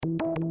ਸੀਵਿਆਂ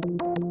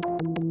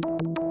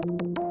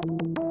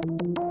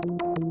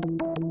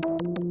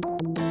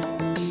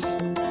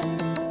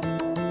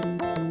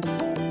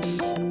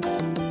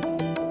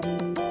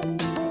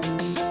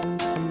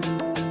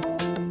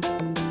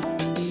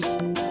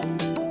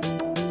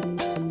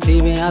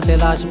ਤੇ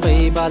ਲਾਸ਼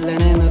ਪਈ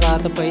ਬਾਲਣੇ ਨੂੰ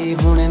ਰਾਤ ਪਈ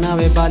ਹੁਣੇ ਨਾ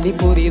ਵੇ ਬਾਲੀ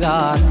ਪੂਰੀ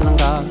ਰਾਤ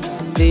ਲੰਘਾ।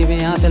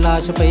 ਸੀਵਿਆਂ ਤੇ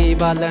ਲਾਸ਼ ਪਈ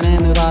ਬਾਲਣੇ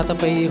ਨੂੰ ਰਾਤ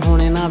ਪਈ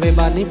ਹੁਣੇ ਨਾ ਵੇ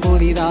ਬਾਲੀ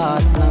ਪੂਰੀ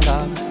ਰਾਤ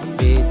ਲੰਘਾ।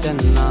 ਵੇ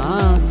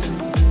ਚੰਨਾ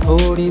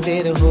ਥੋੜੀ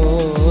ਦੇਰ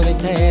ਹੋਰ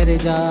ਠਹਿਰ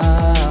ਜਾ,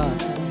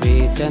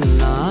 ਵੇ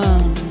ਚੰਨਾ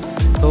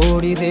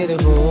ਥੋੜੀ ਦੇਰ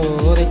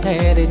ਹੋਰ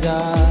ਠਹਿਰ ਜਾ।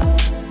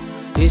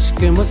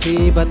 ਇਸ਼ਕ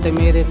ਮੁਸੀਬਤ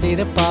ਮੇਰੇ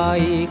ਸਿਰ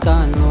ਪਾਈ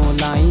ਕਾਨੂੰ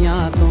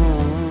ਲਾਈਆਂ ਤੂੰ,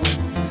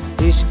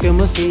 इश्क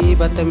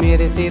मुसीबत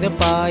मेरे सिर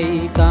पाई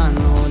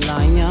कानों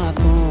लाइया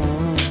तू।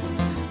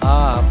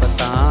 आप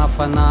तां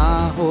फना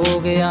हो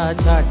गया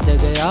छड्ड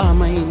गया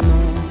मैनू,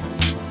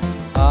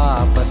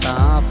 आप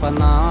तां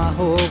फना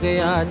हो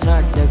गया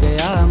छड्ड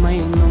गया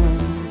मैनू।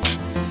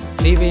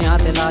 सीवियां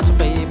ते लाश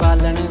पई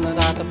बालण नूं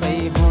रात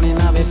पई हुणे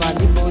ना वे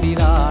बाली पूरी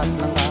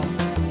रात लंघा।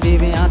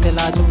 सीवियां ते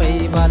लाश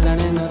पई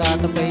बालण नूं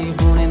रात पई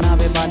हुणे ना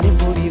वे बाली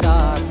पूरी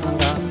रात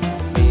लंघा।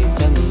 वे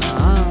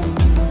चन्ना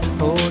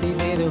थोड़ी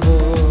देर हो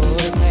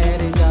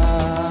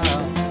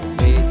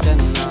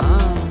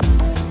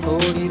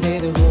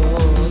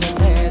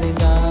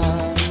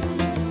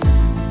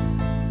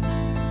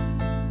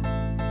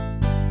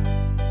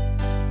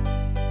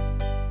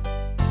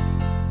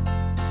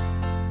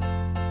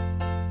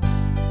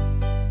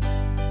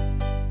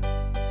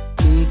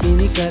की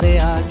नी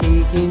करिया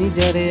की नी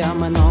जरिया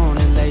मनाउण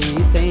लई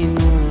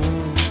तैनू,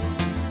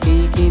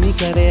 की नी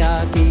करिया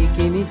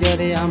की नी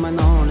जरिया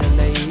मनाउण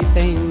लई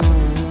तैनू।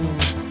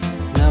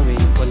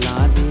 नवीं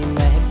फुल्लां दी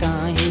महकां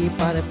ही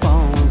पर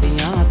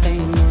पाउंदियां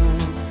तैनू,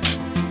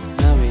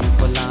 नवीं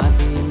फुल्लां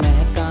दी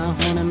महकां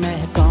हुण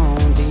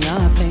महकाउंदियां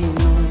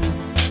तैनू,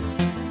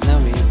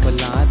 नवीं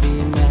फुल्लां दी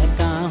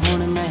महकां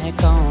हुण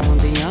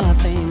महकाउंदियां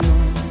तैनू।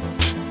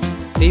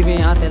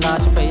 सीवियां ते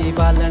लाश पई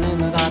बालण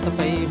नूं रात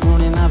पई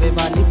हुणे ना वे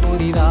बाली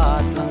पूरी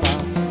रात लंघा।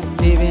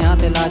 सीवियां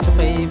ते लाश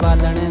पई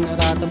बालण नूं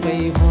रात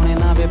पई हुणे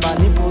ना वे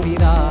बाली पूरी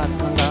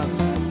रात लंघा।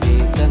 वे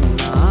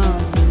चन्ना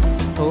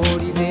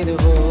थोड़ी देर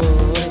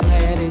होर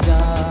ठहर जा,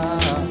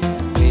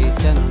 वे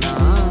चन्ना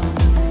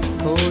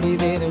थोड़ी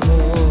देर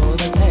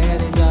होर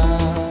ठहर जा।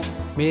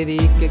 मेरी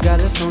एक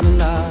गल सुन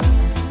ला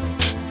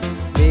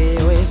वे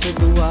ओए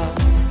सिद्धूआ,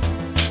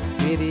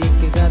 मेरी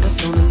एक गल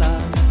सुन ला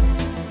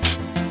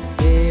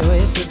वे ओए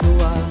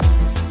सिद्धूआ।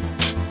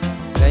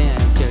 गया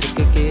झड़क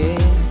के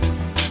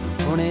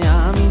हुणे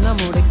आमी ना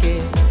मुड़ के,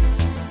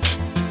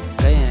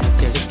 गया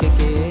झड़क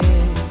के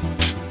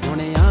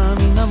हुणे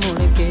आमी ना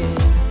मुड़ के।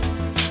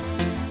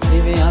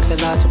 सीवियां ते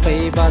लाश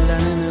पई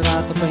बालण नूं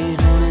रात पई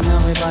हुणे ना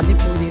वे बाली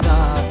पूरी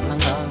रात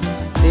लंघा।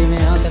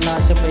 सीवियां ते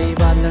लाश पई